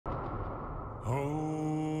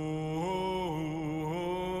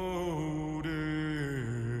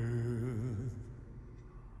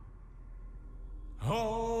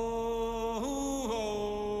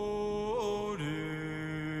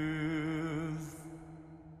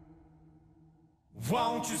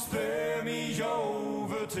Won't you spare me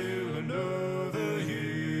over till another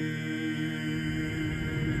year?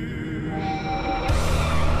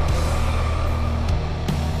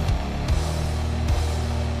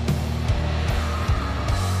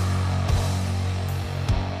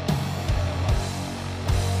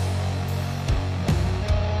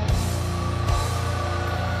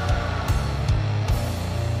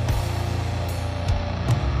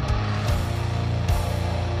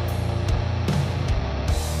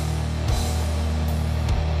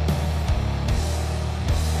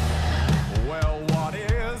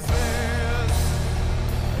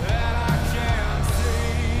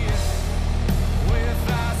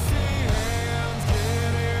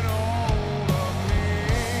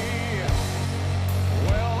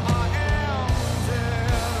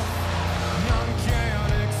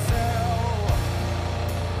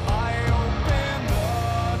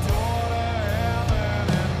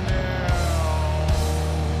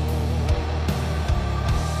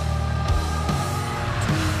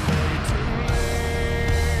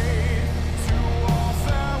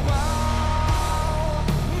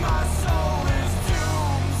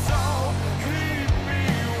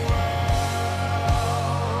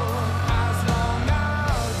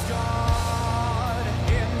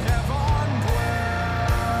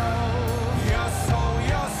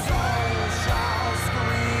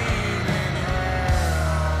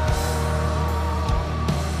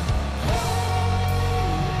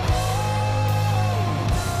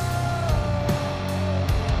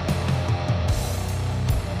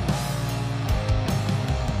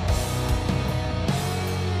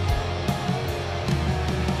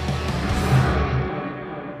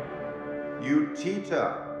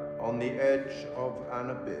 On the edge of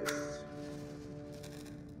an abyss.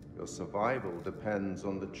 Your survival depends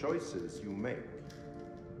on the choices you make.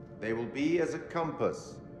 They will be as a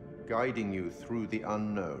compass, guiding you through the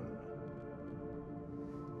unknown.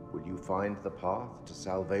 Will you find the path to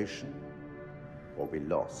salvation, or be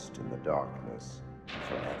lost in the darkness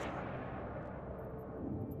forever?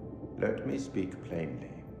 Let me speak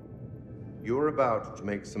plainly. You're about to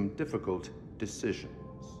make some difficult decisions.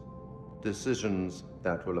 Decisions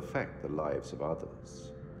that will affect the lives of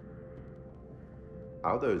others.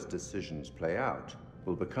 How those decisions play out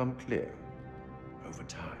will become clear over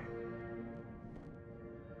time.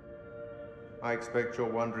 I expect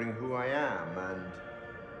you're wondering who I am and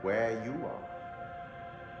where you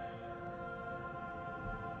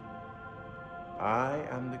are. I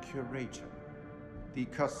am the Curator, the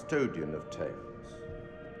custodian of tales.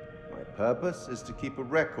 My purpose is to keep a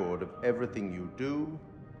record of everything you do,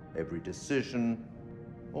 every decision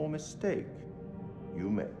or mistake you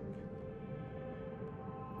make.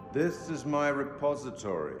 This is my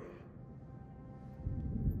repository.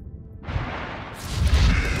 It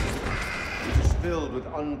is filled with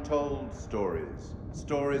untold stories.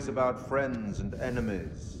 Stories about friends and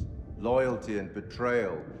enemies, loyalty and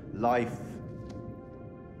betrayal, life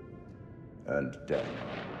and death.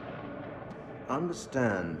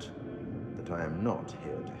 Understand that I am not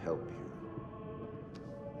here to help you.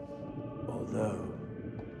 Although,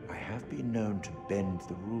 I have been known to bend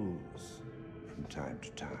the rules from time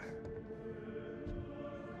to time.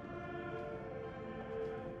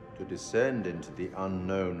 To descend into the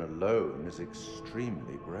unknown alone is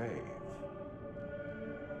extremely brave.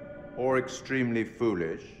 Or extremely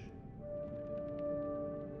foolish.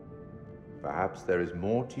 Perhaps there is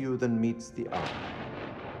more to you than meets the eye.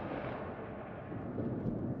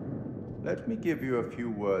 Let me give you a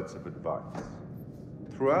few words of advice.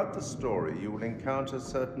 Throughout the story, you will encounter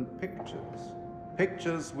certain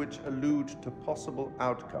pictures which allude to possible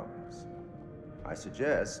outcomes. I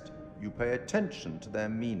suggest you pay attention to their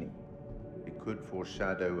meaning. It could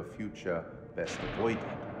foreshadow a future best avoided.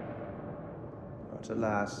 But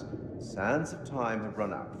alas, sands of time have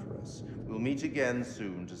run out for us. We'll meet again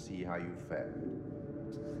soon to see how you fared.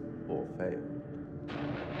 Or failed.